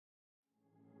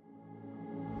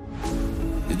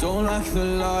don't like the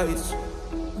lights,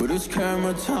 but it's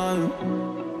camera time.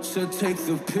 Said take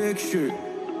the picture,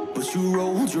 but you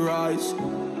rolled your eyes.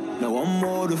 Now I'm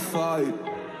mortified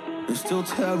and still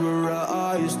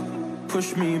terrorized.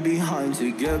 Push me behind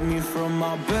to get me from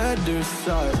my better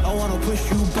side. I wanna push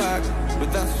you back,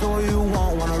 but that's all you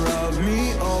want. Wanna rub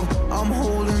me up, I'm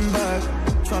holding back.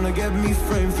 Tryna get me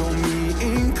framed, throw me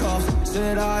in cuffs.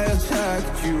 Said I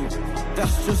attacked you,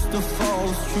 that's just a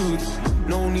false truth.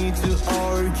 No need to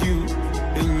argue,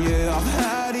 and yeah, I've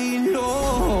had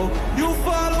enough. You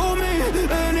follow me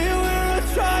anywhere I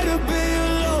try to be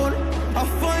alone. I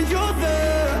find you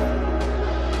there.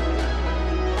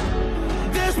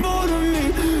 There's more to me.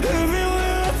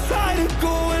 Everywhere I try to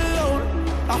go alone,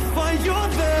 I find you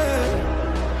there.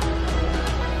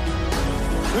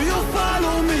 You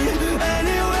follow me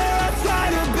anywhere I try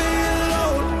to be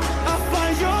alone, I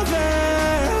find you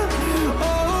there.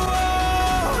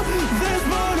 Oh, there's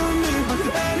more to me.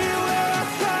 Anywhere I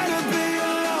try to be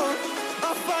alone,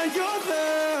 I find you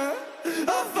there.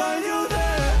 I find you there.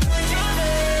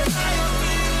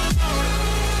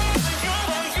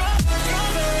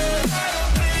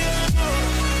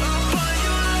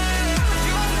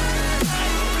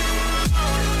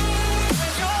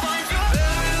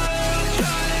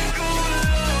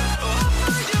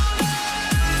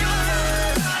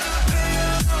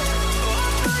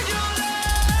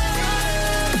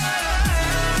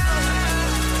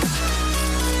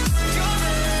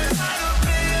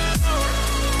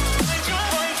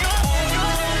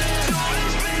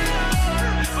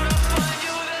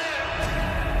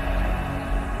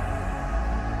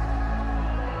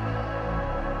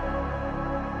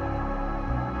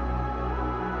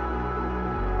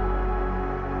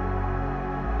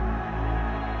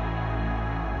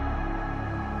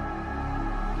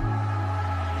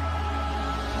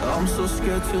 I'm so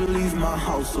scared to leave my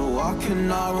house, so I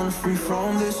cannot run free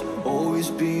from this. Always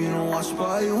being watched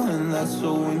by you, and that's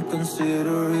so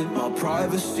inconsiderate. My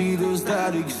privacy, does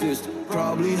that exist?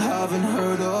 Probably haven't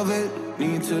heard of it.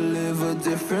 Need to live a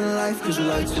different life, cause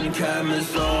lights and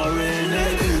cameras are in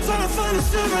it. Trying to find a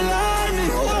silver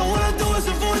lining. All I wanna do is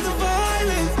avoid the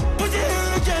violence, but you're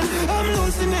here again, I'm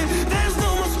losing it. There's no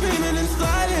more screaming in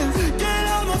silence. Get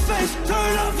out my face,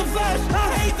 turn off the flash. I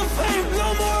hate the fame, no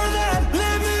more of that.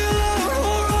 Leave me alone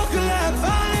or I'll collapse.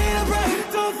 I need a break,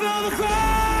 don't feel the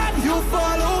crack. You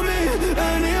follow me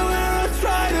anywhere I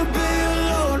try to be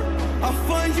alone, I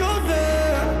find you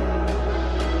there.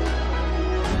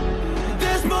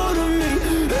 There's more to me.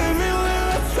 Everywhere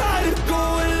I try to go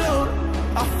alone,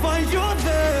 I find you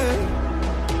there.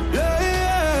 Yeah,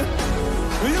 yeah.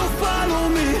 You follow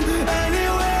me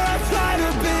anywhere I try to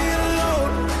be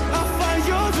alone, I find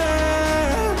you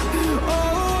there.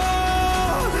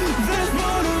 Oh, there's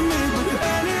more to me.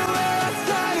 Anywhere I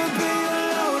try to be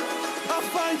alone, I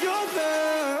find you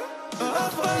there. I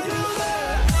find you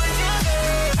there.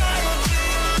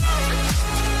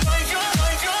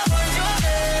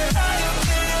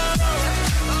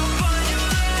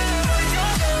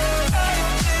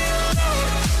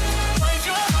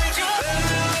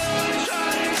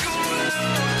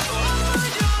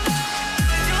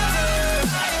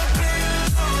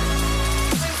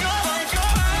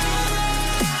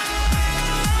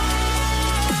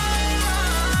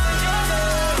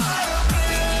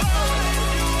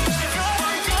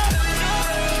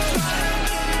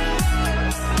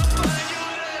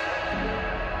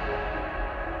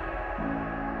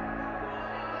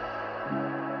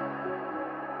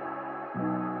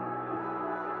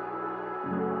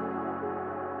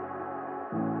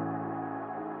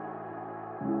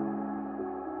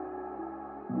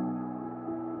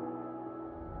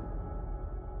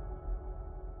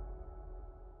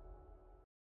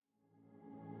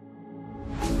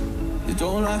 You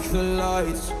don't like the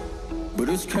lights, but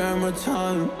it's camera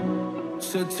time.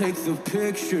 Said take the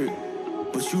picture,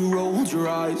 but you rolled your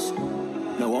eyes.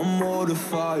 Now I'm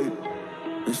mortified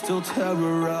and still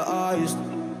terrorized.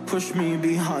 Push me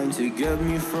behind to get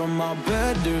me from my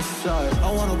better side.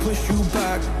 I wanna push you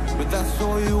back, but that's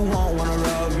all you want. Wanna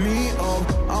rub me up,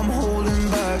 I'm holding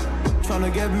back.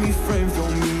 Tryna get me framed,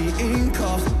 throw me in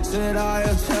cuffs. Said I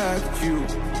attacked you,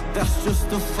 that's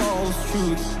just a false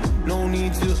truth. No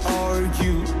need to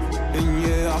argue, and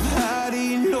yeah, I've had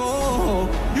enough.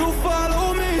 You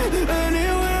follow me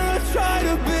anywhere I try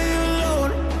to be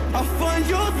alone, I find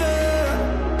you there.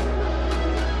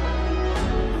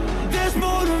 There's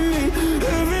more to me.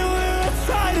 Everywhere I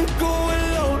try to go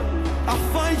alone, I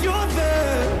find you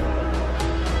there.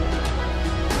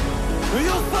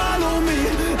 You follow me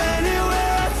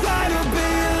anywhere I try to be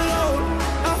alone,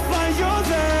 I find you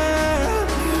there.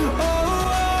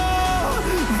 Oh,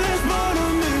 there's more to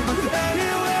me.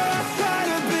 Anywhere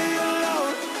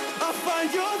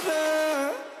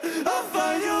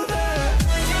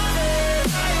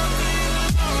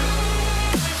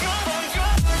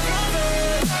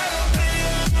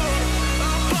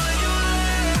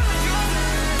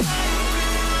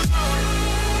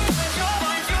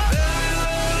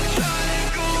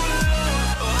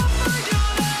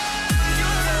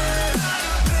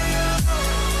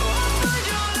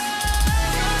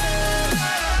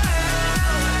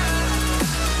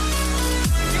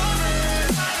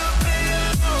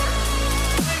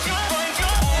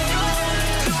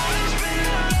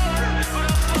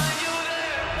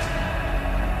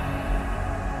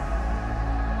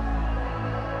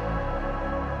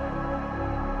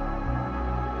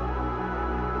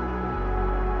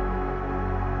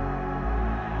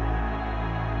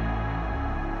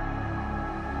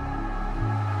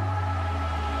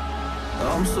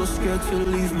I'm so scared to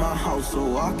leave my house,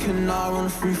 so I cannot run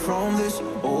free from this.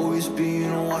 Always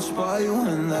being watched by you,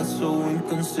 and that's so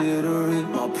inconsiderate.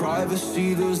 My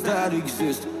privacy, does that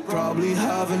exist? Probably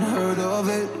haven't heard of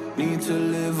it. Need to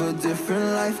live a different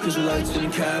life, cause lights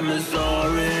and cameras are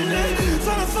in it.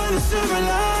 Trying to find a silver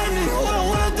lining. All I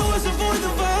wanna do is avoid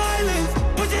the violence.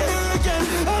 But you're here again,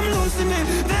 I'm losing it.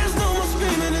 There's no more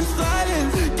screaming in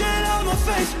silence. Get out my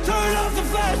face, turn off the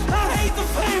flash. I hate the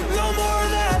fame, no more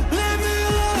of that. Leave me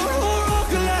alone or I'll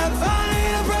collapse. I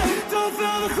need a break, don't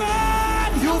feel the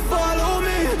crowd. You follow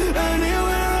me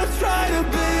anywhere I try to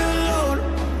be alone.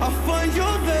 I find you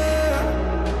there.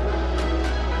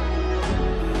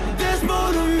 There's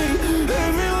more to me.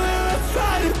 Everywhere I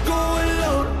try to go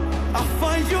alone, I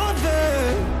find you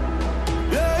there.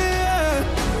 Yeah, yeah.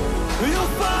 You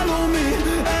follow me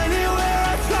anywhere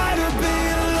I try to be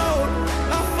alone,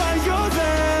 I find you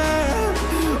there.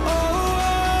 Oh,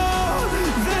 oh,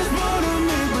 there's more to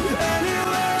me, but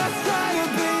anywhere I try to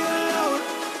be alone,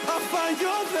 I find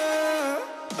you there.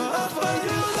 I find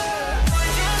you there.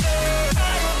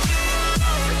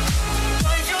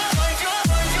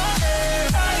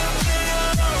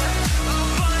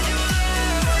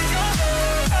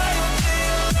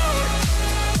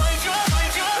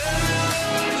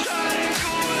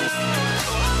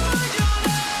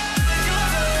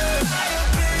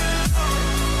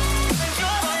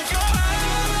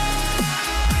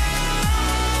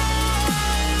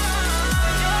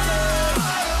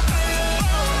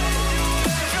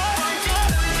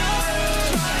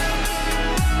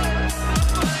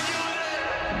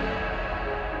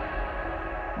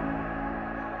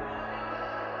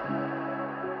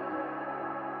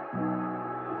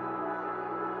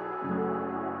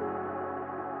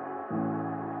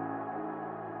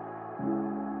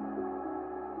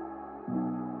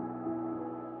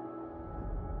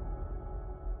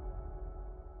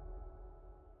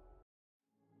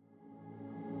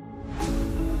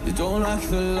 You don't like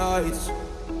the lights,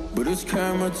 but it's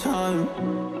camera time.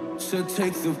 Said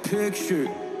take the picture,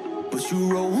 but you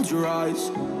rolled your eyes.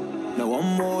 Now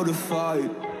I'm mortified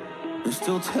and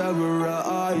still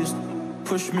terrorized.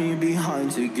 Push me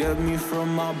behind to get me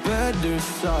from my better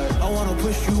side. I wanna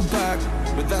push you back,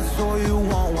 but that's all you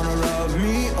want. Wanna wrap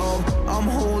me up, I'm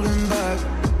holding back.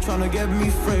 Trying to get me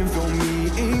framed, throw me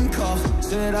in cuffs.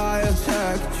 Said I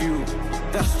attacked you,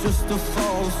 that's just a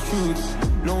false truth.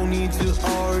 No need to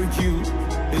argue,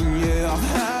 and yeah, I've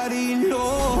had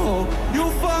enough. You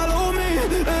follow me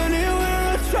anywhere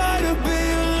I try to be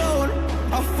alone,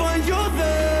 I find you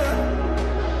there.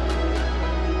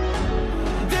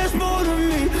 There's more to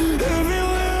me.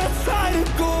 Everywhere I try to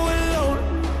go alone,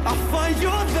 I find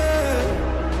you there.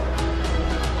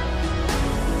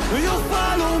 You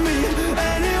follow me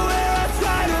anywhere I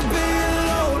try to be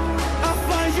alone, I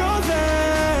find you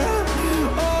there.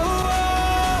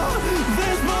 Oh,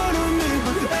 there's more to me,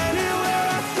 but anywhere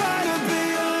I try to be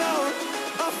alone,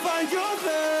 I find you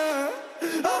there.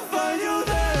 I find you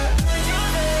there.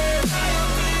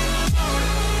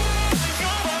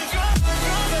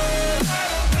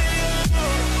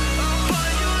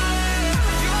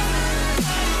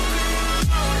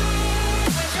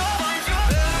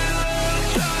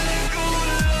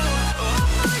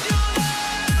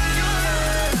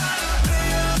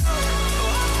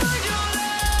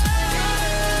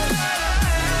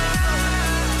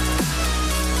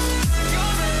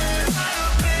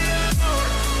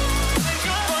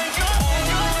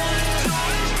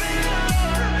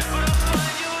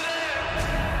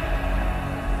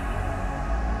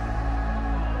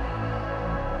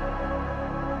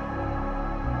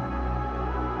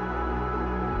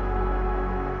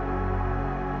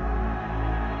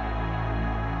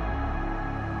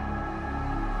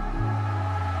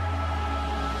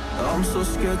 I'm so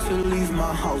scared to leave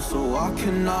my house, so I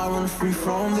cannot run free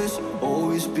from this.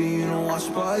 Always being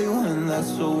watched by you, and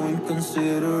that's so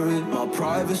inconsiderate. My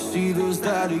privacy, does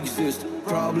that exist?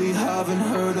 Probably haven't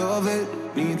heard of it.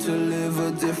 Need to live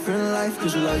a different life,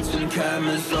 cause lights and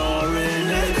cameras are in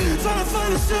it. Trying to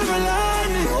find a silver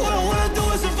lining. All I wanna do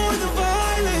is avoid the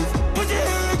violence. But you're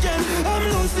here again, I'm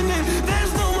losing it.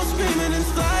 There's no more screaming in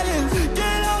silence.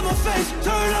 Get out my face,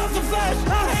 turn off the flash.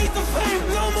 I hate the fame,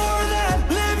 no more of that.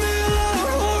 Leave me alone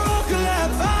or I'll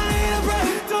collapse. I need a break,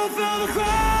 don't feel the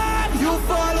crowd. You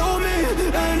follow me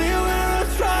anywhere I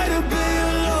try to be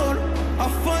alone, I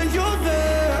find you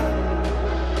there.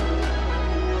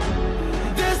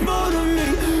 There's more to me.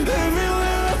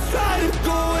 Everywhere I try to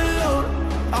go alone,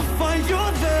 I find you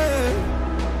there.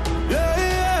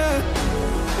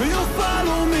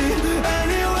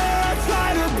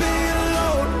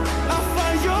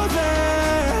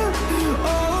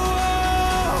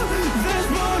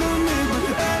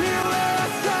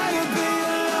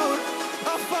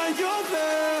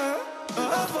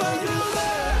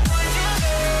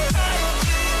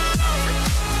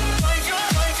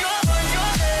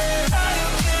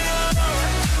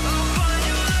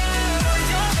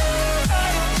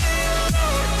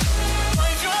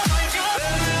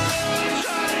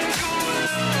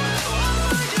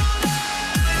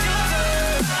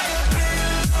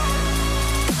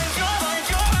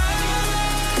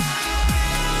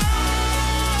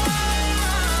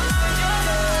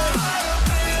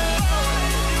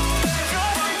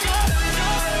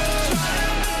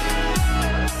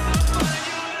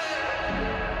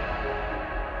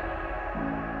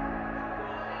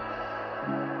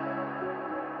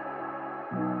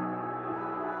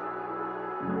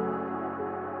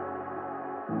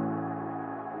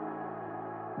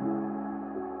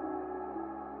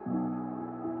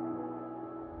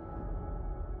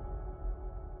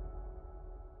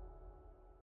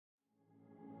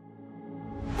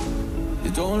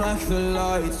 don't like the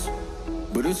lights,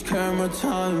 but it's camera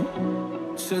time.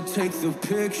 Said take the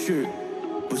picture,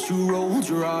 but you rolled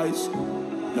your eyes.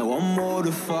 Now I'm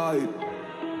mortified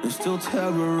and still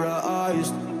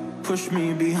terrorized. Push me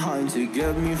behind to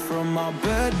get me from my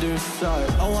better side.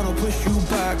 I wanna push you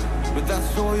back, but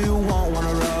that's all you want.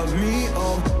 Wanna wrap me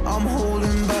up, I'm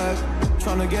holding back.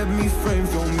 Tryna get me framed,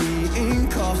 throw me in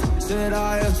cuffs. Said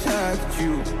I attacked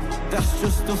you, that's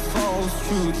just a false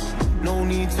truth. No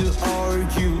need to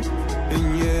argue, and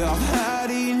yeah, I've had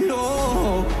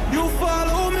enough. You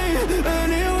follow me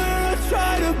anywhere I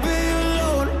try to be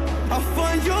alone, I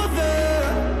find you're there.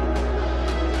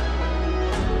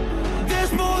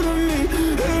 There's more to me.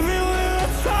 Everywhere I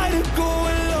try to go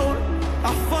alone,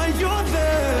 I find you're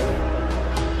there.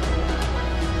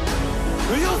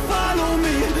 You follow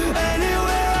me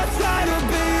anywhere I try to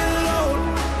be alone,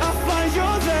 I find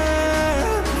you're there.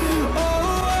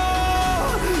 Oh,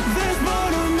 there's more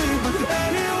to me.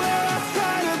 Anywhere I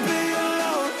try to be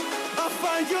alone, I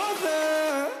find you're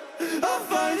there. I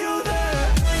find you there.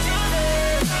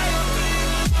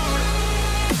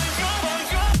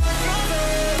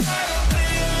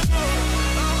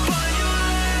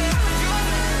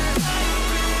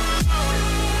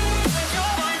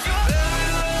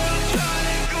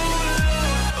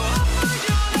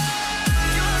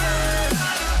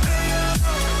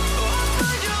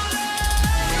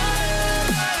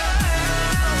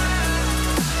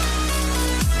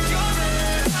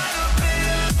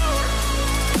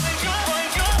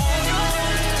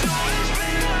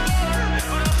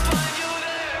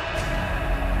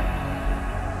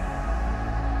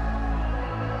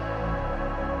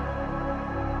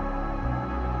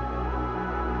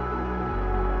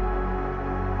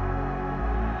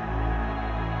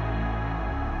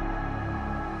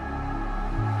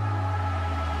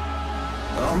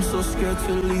 I'm so scared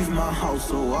to leave my house,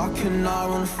 so I cannot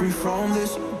run free from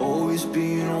this. Always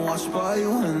being watched by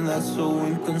you, and that's so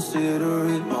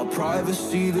inconsiderate. My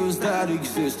privacy, does that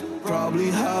exist? Probably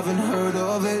haven't heard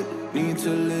of it. Need to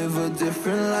live a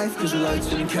different life, cause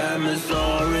lights and cameras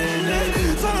are in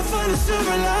it. Trying to find a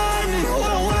silver lining. All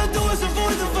I wanna do is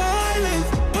avoid the violence,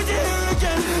 but you're here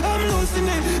again, I'm losing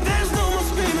it. There's no more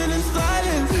screaming in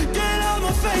silence. Get out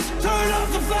my face, turn off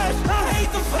the flash. I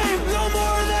hate the fame, no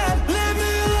more of that. Leave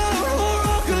me alone or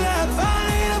I'll collapse. I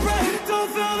need a break, don't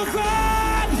feel the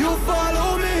crack. You follow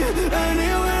me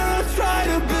anywhere I try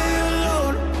to be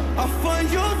alone, I find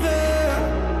you're there.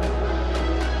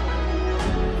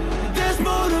 There's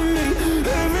more to me.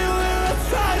 Everywhere I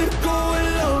try to go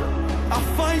alone, I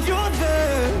find you're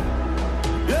there.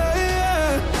 Yeah,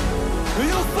 yeah.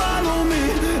 You follow me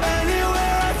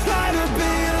anywhere I try to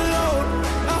be alone,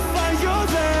 I find you're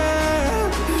there.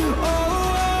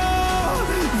 Oh,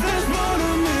 there's more to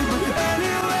me.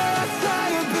 Anywhere I try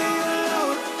to be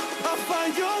alone, I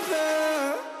find you're there.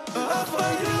 I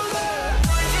find you there.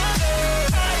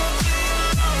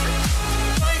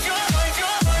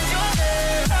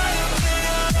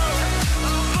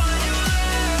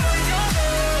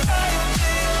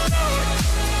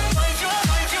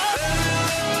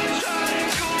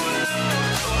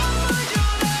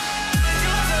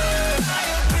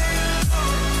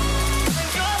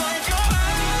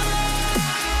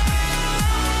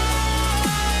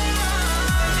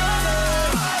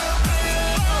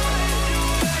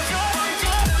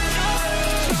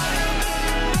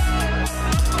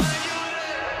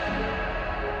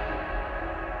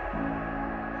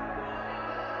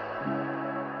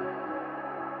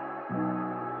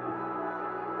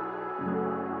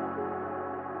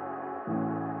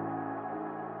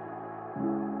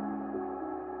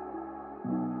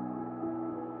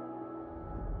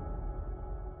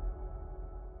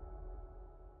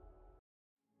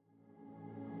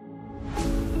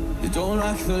 Don't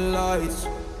like the lights,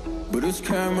 but it's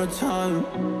camera time.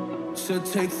 Said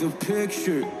take the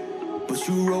picture, but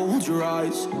you rolled your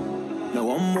eyes.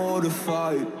 Now I'm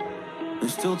mortified and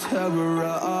still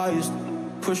terrorized.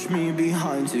 Push me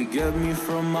behind to get me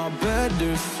from my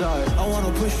better side. I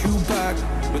wanna push you back,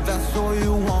 but that's all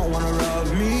you want. Wanna wrap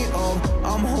me up,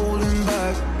 I'm holding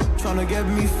back. Tryna get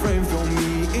me framed, throw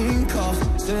me in cuffs.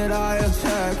 Said I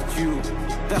attacked you,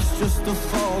 that's just a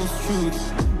false truth.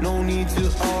 No need to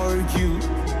argue,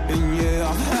 and yeah,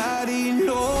 I've had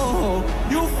enough.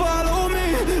 You follow me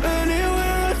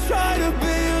anywhere I try to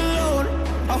be alone,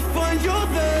 I find you're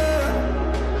there.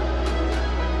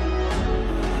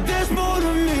 There's more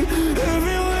to me.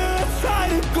 Everywhere I try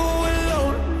to go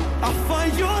alone, I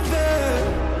find you're there.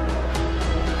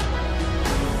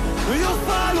 You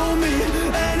follow me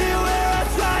anywhere I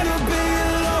try to be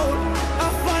alone, I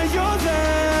find you're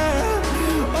there.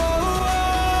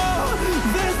 Oh,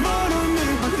 there's more to me.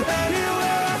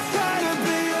 Anywhere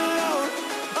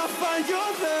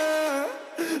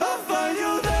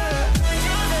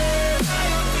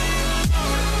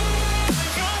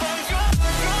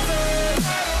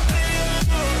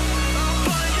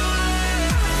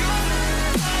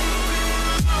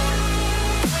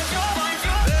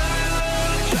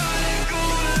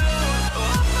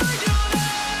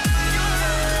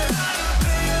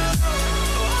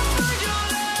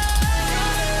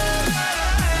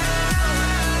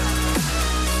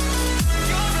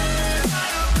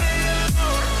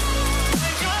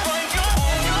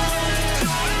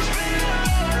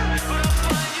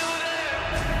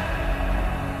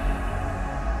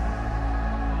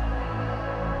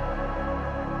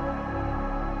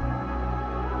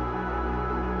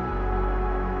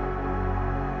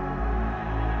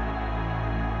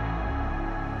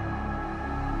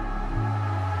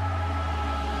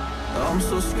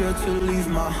so scared to leave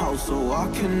my house, so I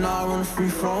cannot run free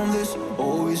from this.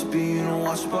 Always being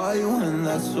watched by you, and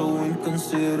that's so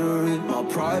inconsiderate. My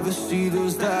privacy,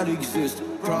 does that exist?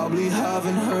 Probably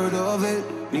haven't heard of it.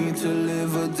 Need to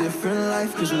live a different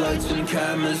life, cause lights and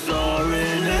cameras are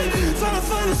in it. Trying to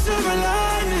find a silver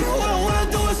lining. All I wanna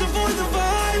do is avoid the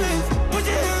violence. But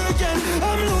you're here again,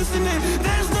 I'm losing it.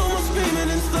 There's no more screaming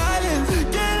and silence.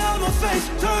 Get out my face,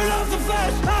 turn off the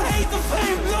flash. I hate the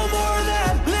fame, no more of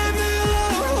that. Leave me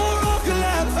alone or I'll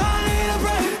collapse. I need a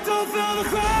break, don't feel the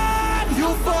crowd. You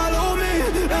follow me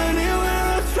anywhere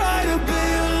I try to be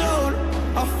alone.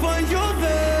 I find you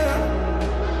there.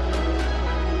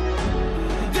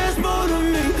 There's more to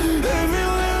me.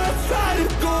 Everywhere I try to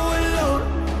go alone,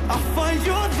 I find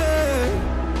you there.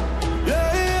 Yeah,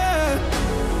 yeah.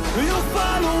 You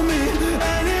follow me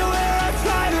anywhere I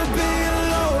try to be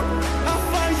alone, I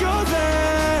find you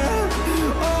there.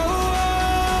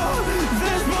 Oh,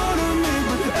 there's more to me,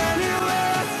 but anywhere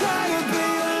I try to be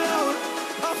alone,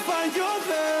 I find you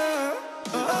there.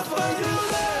 I find you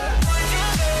there.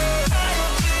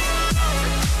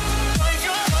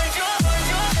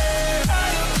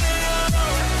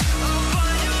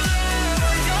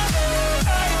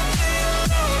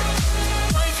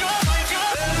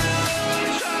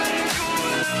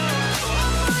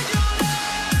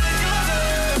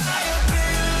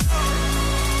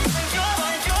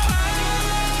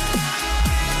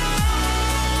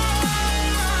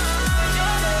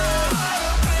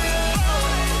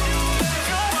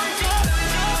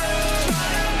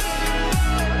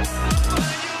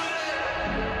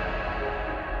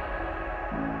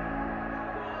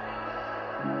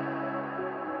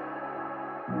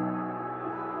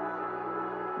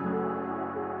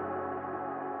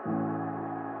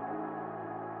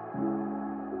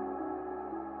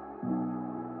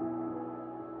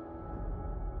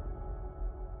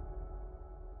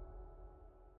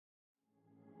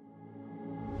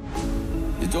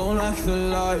 Don't like the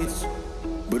lights,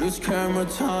 but it's camera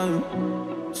time.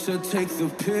 Said take the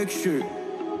picture,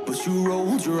 but you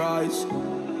rolled your eyes.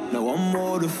 Now I'm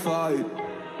mortified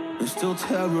and still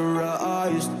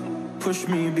terrorized. Push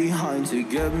me behind to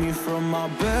get me from my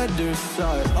better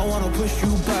side. I wanna push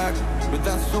you back, but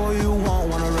that's all you want.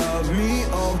 Wanna rub me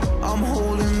up, I'm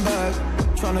holding back.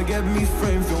 Tryna get me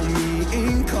framed, throw me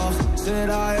in cuffs. Said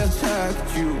I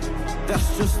attacked you,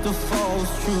 that's just a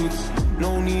false truth.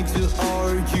 No need to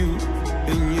argue,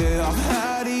 and yeah, I've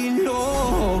had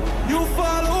enough. You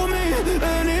follow me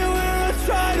anywhere I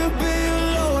try to be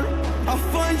alone, I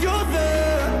find you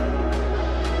there.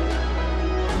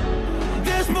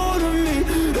 There's more to me.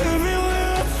 Everywhere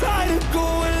I try to go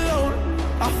alone,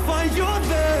 I find you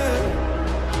there.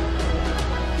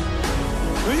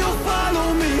 You follow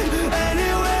me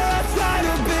anywhere I try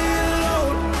to be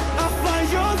alone, I find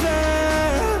you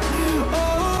there.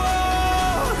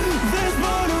 Oh, there's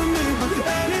more to me, but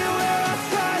anywhere I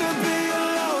try to be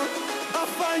alone, I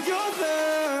find you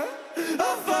there. I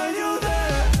find you there.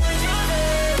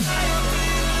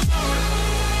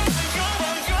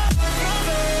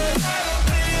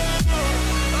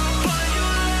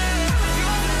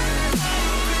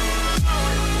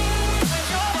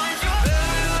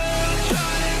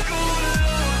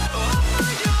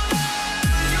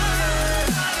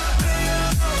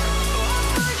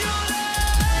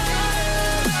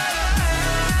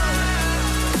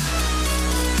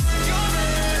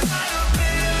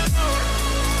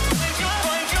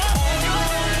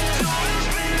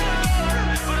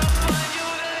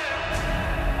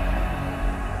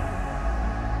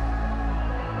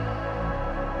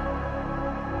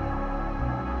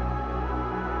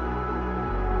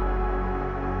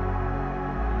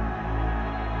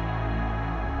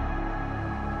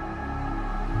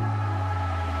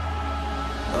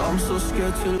 I'm so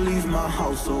scared to leave my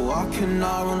house, so I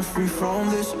cannot run free from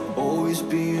this. Always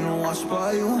being watched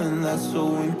by you, and that's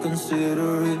so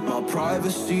inconsiderate. My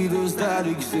privacy, does that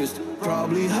exist?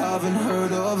 Probably haven't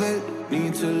heard of it.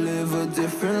 Need to live a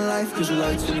different life, cause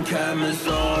lights and cameras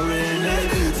are in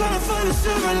it. Trying to find a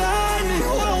silver lining.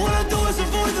 All I wanna do is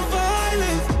avoid the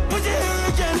violence. But you're here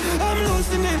again, I'm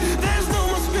losing it. There's no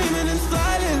more screaming and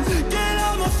silence. Get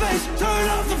out my face, turn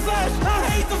off the flash. I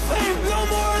hate the fame, no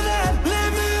more of that.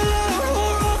 Leave me alone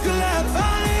or I'll collapse.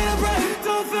 I need a break,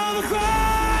 don't feel the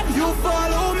crowd. You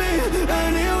follow me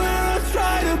anywhere I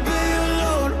try to be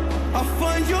alone, I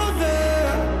find you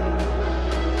there.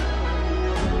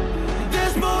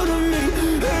 There's more to me.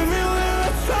 Everywhere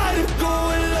I try to go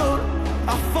alone,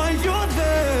 I find you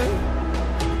there.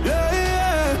 Yeah,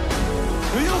 yeah.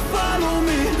 You follow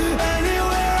me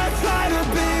anywhere I try to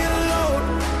be alone,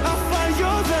 I find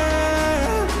you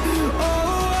there.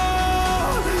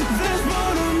 Oh,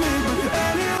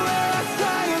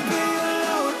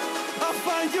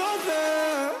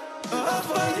 I'll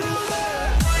find you there.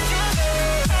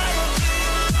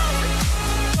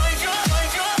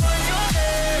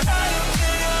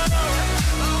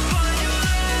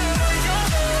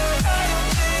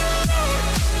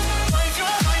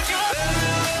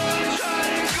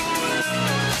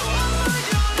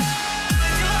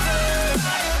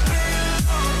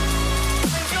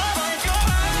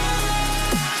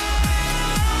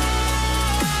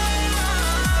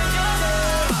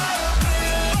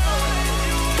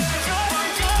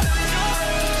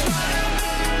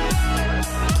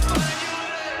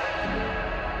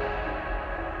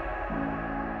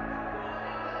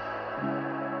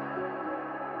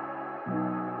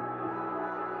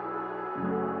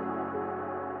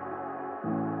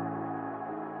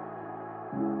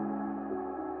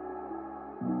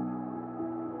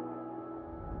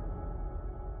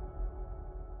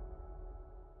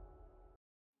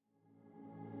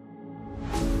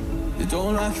 You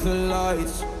don't like the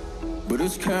lights, but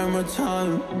it's camera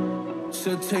time.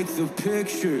 Said take the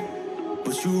picture,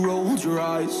 but you rolled your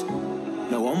eyes.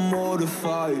 Now I'm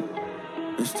mortified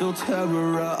and still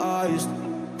terrorized.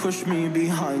 Push me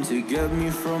behind to get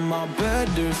me from my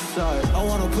better side. I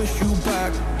wanna push you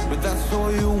back, but that's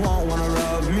all you want. Wanna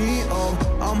rub me up,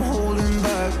 I'm holding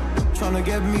back. Tryna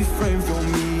get me framed, throw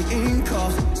me in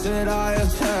cuffs. Said I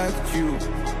attacked you,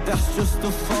 that's just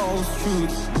a false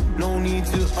truth. No need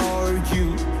to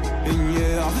argue, and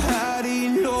yeah, I've had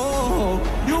enough.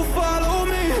 You follow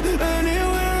me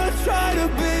anywhere I try to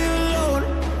be alone.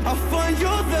 I find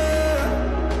you there.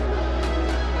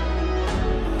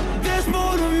 There's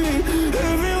more to me.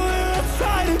 Everywhere I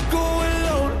try to go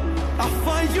alone, I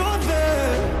find you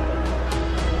there.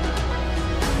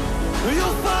 You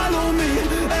follow me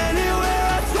anywhere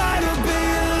I try to be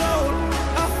alone,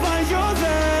 I find you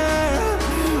there.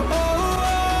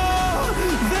 Oh,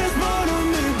 there's more to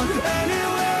me.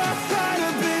 Anywhere I try to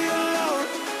be alone,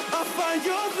 I find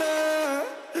you there.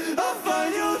 I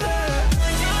find you there.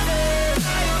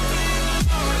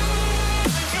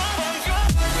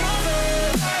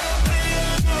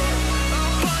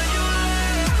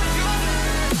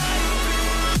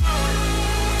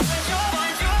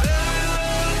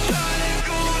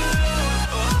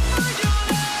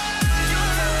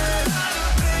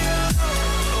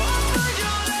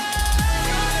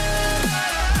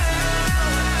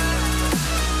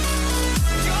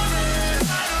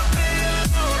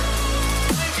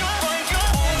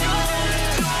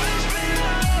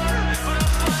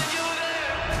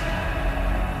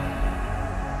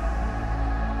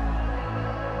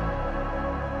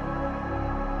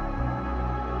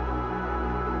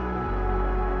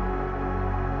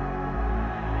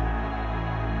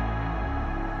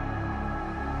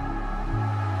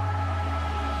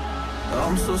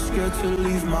 I'm so scared to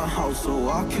leave my house, so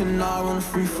I cannot run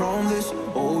free from this.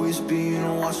 Always being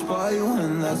watched by you,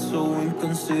 and that's so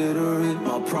inconsiderate.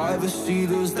 My privacy,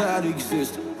 does that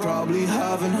exist? Probably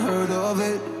haven't heard of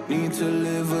it. Need to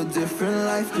live a different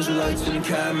life, cause lights and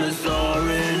cameras are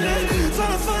in it.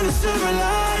 Trying to find a silver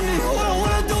lining. What I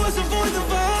wanna do is avoid the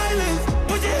violence,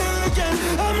 but you're here again,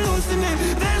 I'm losing it.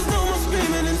 There's no more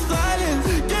screaming in silence.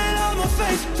 Get out my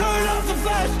face, turn off the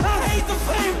flash. I hate the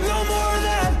fame, no more of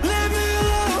that. Leave me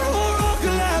alone or I'll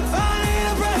collapse. I need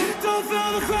a break, don't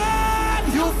feel the crack.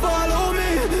 You follow me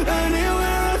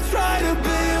anywhere I try to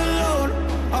be alone,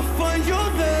 I find you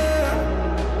there.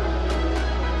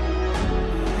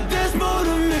 There's more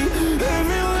to me.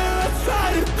 Everywhere I try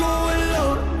to go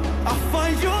alone, I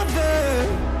find you there.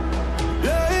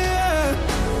 Yeah, yeah.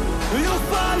 You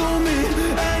follow me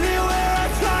anywhere I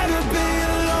try to be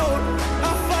alone,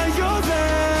 I find you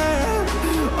there.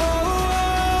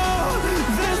 Oh,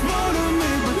 there's more to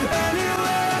me.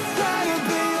 Anywhere I try to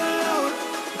be alone,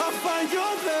 I find you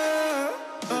there.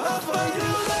 I find you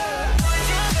there.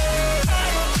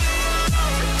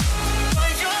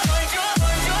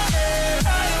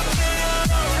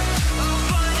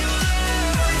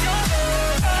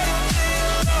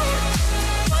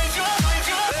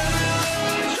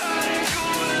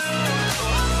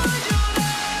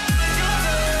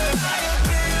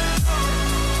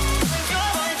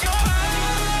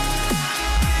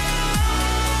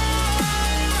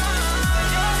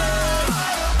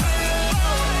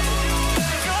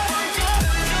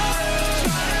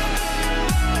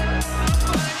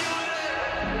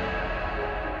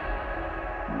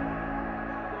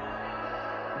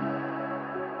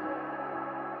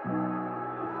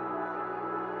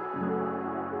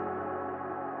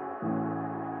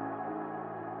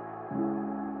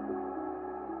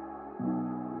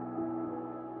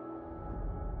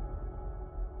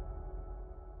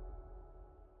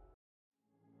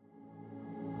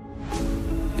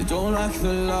 You don't like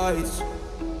the lights,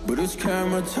 but it's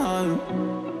camera time.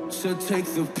 Said take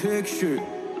the picture,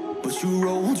 but you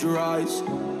rolled your eyes.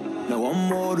 Now I'm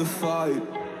mortified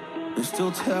and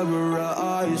still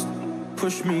terrorized.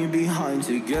 Push me behind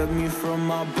to get me from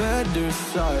my better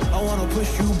side. I wanna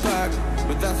push you back,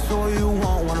 but that's all you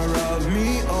want. Wanna rub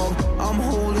me up, I'm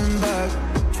holding back.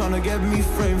 Trying to get me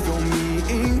framed, throw me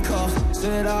in cuffs.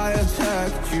 Said I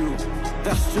attacked you,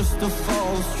 that's just a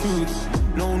false truth.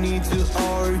 No need to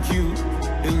argue,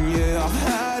 and yeah, I've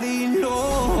had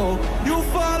enough. You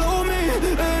follow me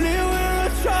anywhere I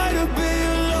try to be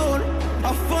alone,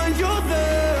 I find you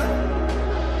there.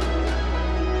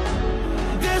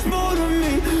 There's more to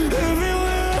me,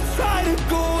 everywhere I try to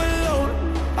go alone,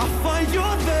 I find you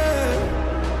there.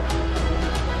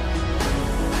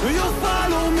 You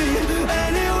follow me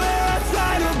anywhere I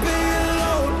try to be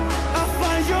alone, I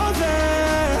find you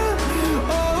there.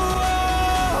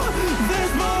 Oh,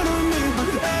 there's more to me,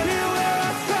 anywhere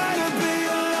I try to be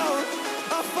alone,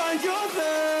 I find you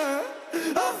there.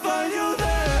 I find you there.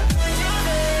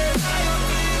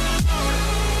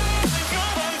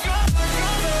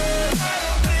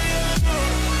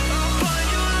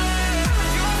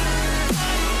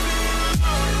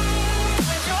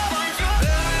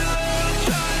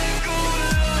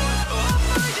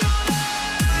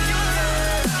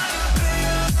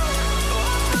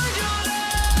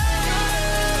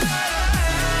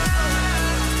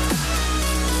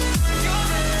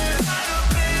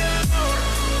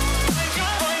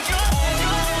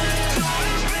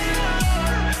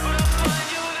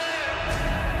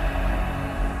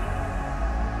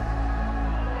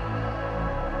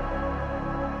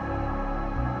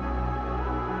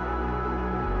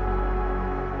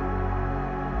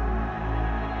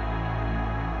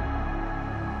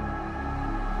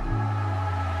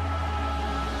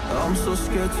 I'm so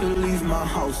scared to leave my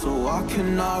house, so I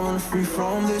cannot run free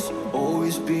from this.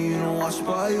 Always being watched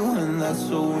by you, and that's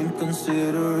so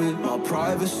inconsiderate. My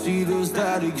privacy, does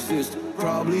that exist?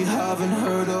 Probably haven't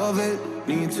heard of it.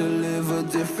 Need to live a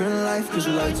different life, cause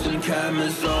lights and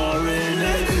cameras are in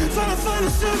it. Trying to find a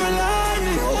silver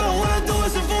lining, all I wanna do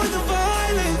is avoid the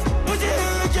violence. But you're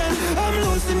here again, I'm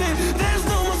losing it. There's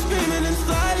no more screaming in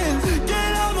silence.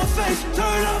 Get out my face,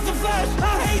 turn off the flash. I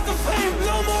hate the fame,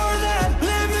 no more of that.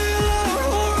 Leave me alone,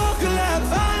 or I'll collapse.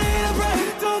 I need a break,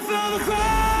 don't feel the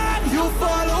crack. You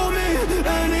follow me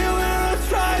anywhere I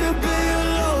try to be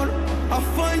alone, I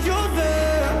find you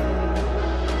there.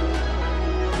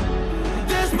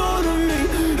 There's more to me,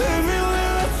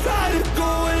 everywhere I try to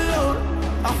go alone,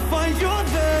 I find you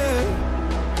there.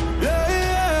 Yeah,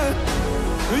 yeah.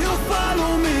 You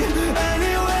follow me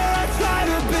anywhere I try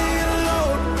to be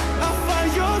alone, I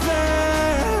find you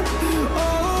there.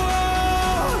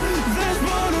 Oh, there's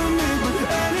more to me, but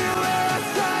anywhere I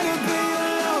try to be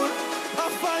alone, I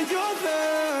find you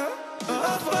there.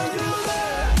 I find you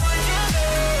there.